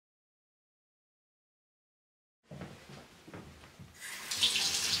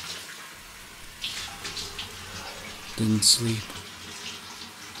Didn't sleep.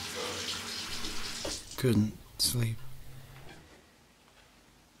 Couldn't sleep.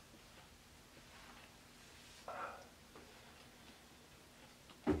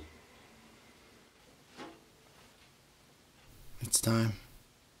 It's time.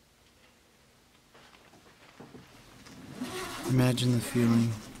 Imagine the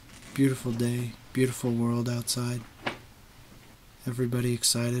feeling. Beautiful day, beautiful world outside. Everybody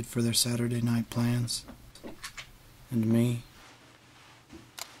excited for their Saturday night plans. And me,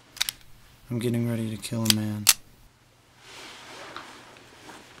 I'm getting ready to kill a man.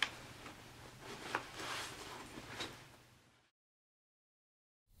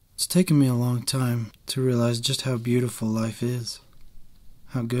 It's taken me a long time to realize just how beautiful life is.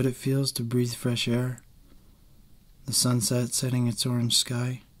 How good it feels to breathe fresh air. The sunset setting its orange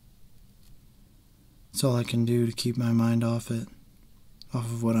sky. It's all I can do to keep my mind off it, off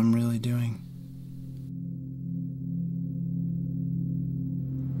of what I'm really doing.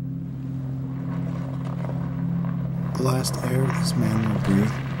 The last air this man will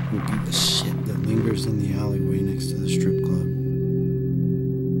breathe will be the shit that lingers in the alleyway next to the strip club.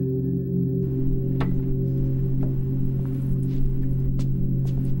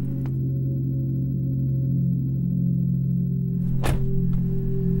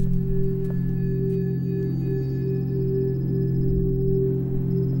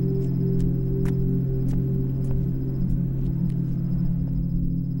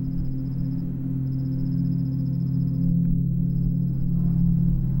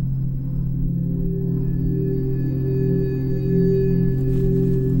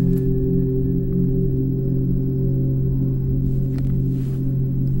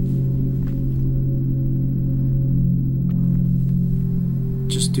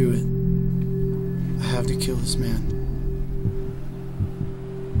 Just do it. I have to kill this man.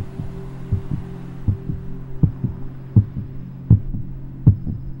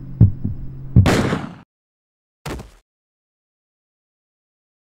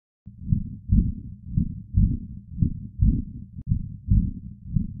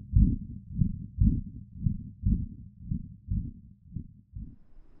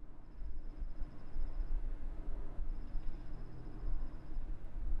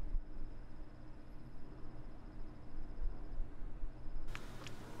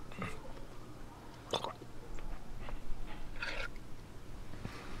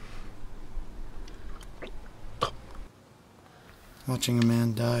 Watching a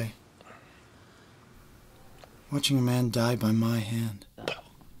man die. Watching a man die by my hand.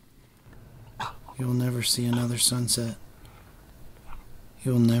 He will never see another sunset. He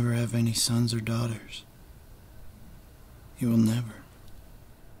will never have any sons or daughters. He will never.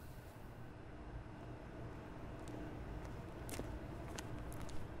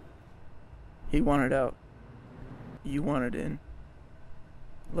 He wanted out. You wanted in.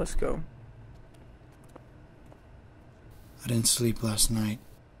 Let's go. I didn't sleep last night,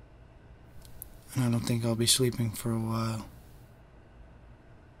 and I don't think I'll be sleeping for a while.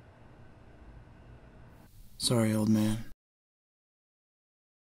 Sorry, old man.